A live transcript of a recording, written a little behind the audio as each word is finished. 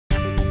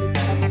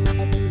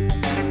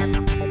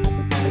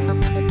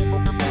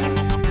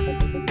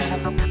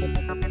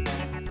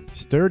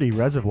sturdy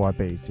reservoir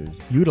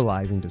bases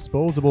utilizing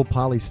disposable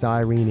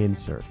polystyrene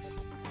inserts.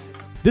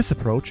 This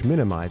approach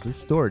minimizes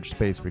storage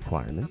space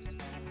requirements,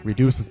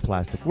 reduces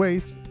plastic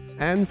waste,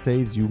 and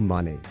saves you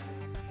money.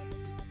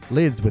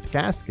 Lids with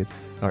gasket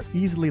are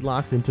easily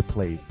locked into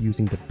place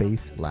using the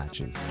base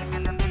latches.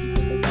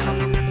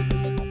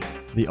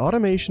 The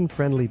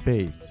automation-friendly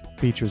base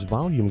features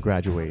volume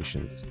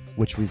graduations,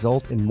 which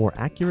result in more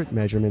accurate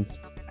measurements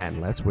and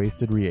less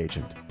wasted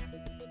reagent.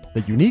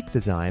 The unique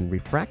design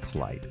refracts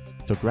light,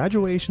 so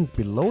graduations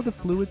below the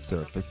fluid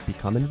surface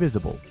become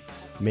invisible,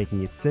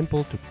 making it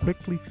simple to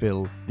quickly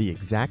fill the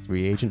exact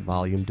reagent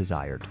volume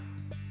desired.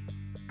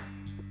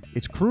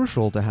 It's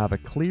crucial to have a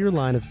clear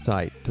line of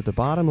sight to the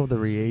bottom of the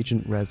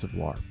reagent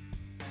reservoir.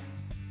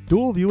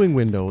 Dual viewing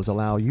windows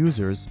allow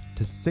users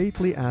to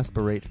safely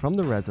aspirate from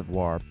the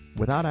reservoir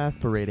without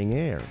aspirating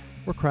air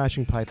or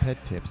crashing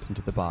pipette tips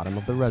into the bottom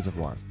of the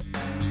reservoir.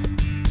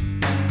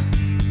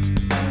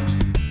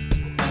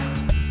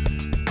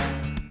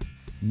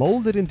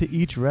 Molded into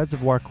each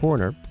reservoir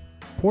corner,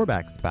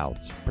 pourback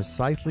spouts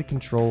precisely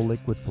control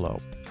liquid flow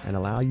and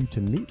allow you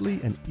to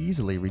neatly and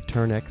easily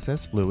return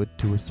excess fluid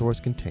to a source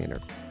container,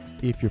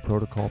 if your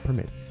protocol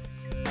permits.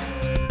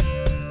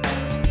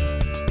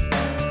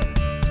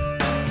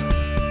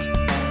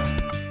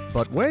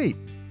 But wait!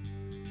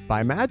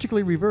 By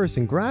magically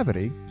reversing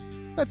gravity,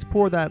 let's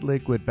pour that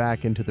liquid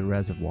back into the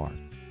reservoir.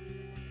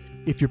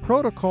 If your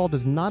protocol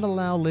does not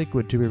allow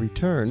liquid to be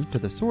returned to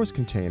the source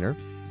container,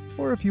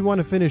 or if you want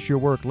to finish your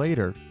work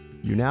later,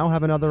 you now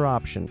have another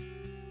option.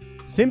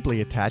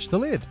 Simply attach the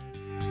lid.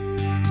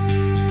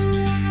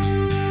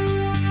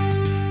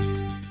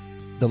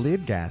 The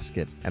lid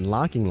gasket and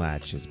locking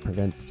latches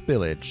prevent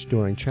spillage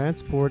during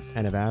transport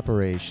and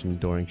evaporation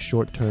during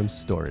short-term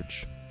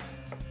storage.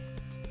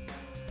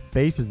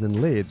 Bases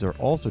and lids are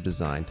also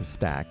designed to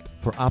stack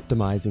for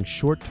optimizing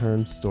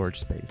short-term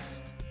storage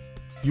space.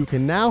 You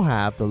can now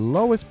have the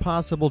lowest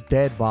possible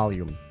dead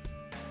volume.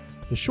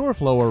 The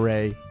SureFlow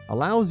array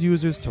allows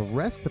users to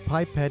rest the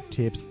pipette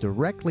tips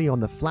directly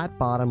on the flat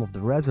bottom of the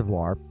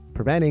reservoir,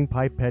 preventing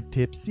pipette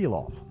tip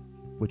seal-off,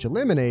 which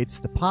eliminates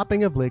the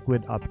popping of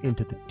liquid up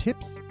into the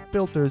tips,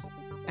 filters,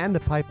 and the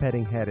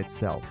pipetting head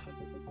itself.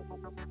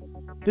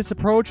 This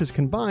approach is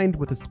combined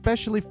with a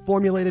specially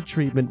formulated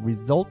treatment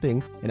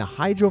resulting in a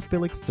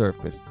hydrophilic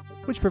surface,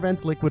 which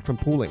prevents liquid from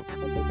pooling.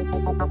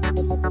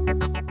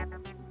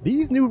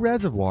 These new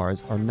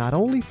reservoirs are not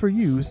only for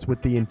use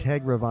with the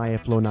INTEGRA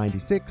ViaFlow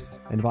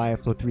 96 and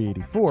ViaFlow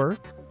 384,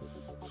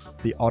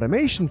 the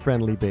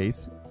automation-friendly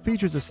base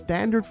features a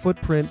standard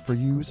footprint for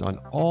use on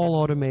all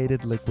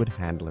automated liquid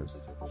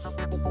handlers.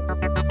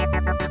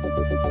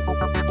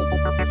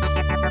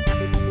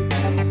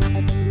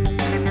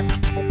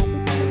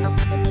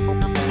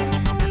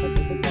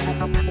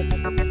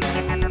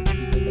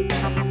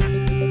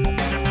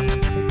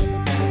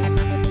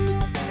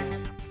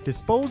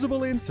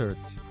 Disposable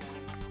inserts,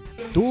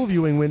 dual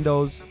viewing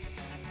windows,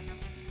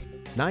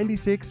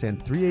 96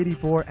 and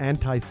 384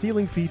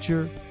 anti-sealing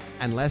feature,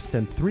 and less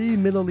than 3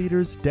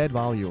 milliliters dead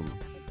volume.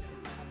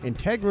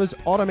 INTEGRA's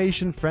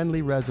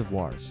automation-friendly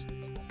reservoirs,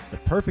 the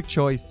perfect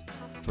choice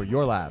for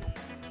your lab.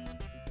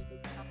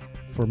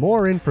 For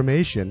more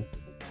information,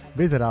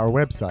 visit our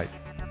website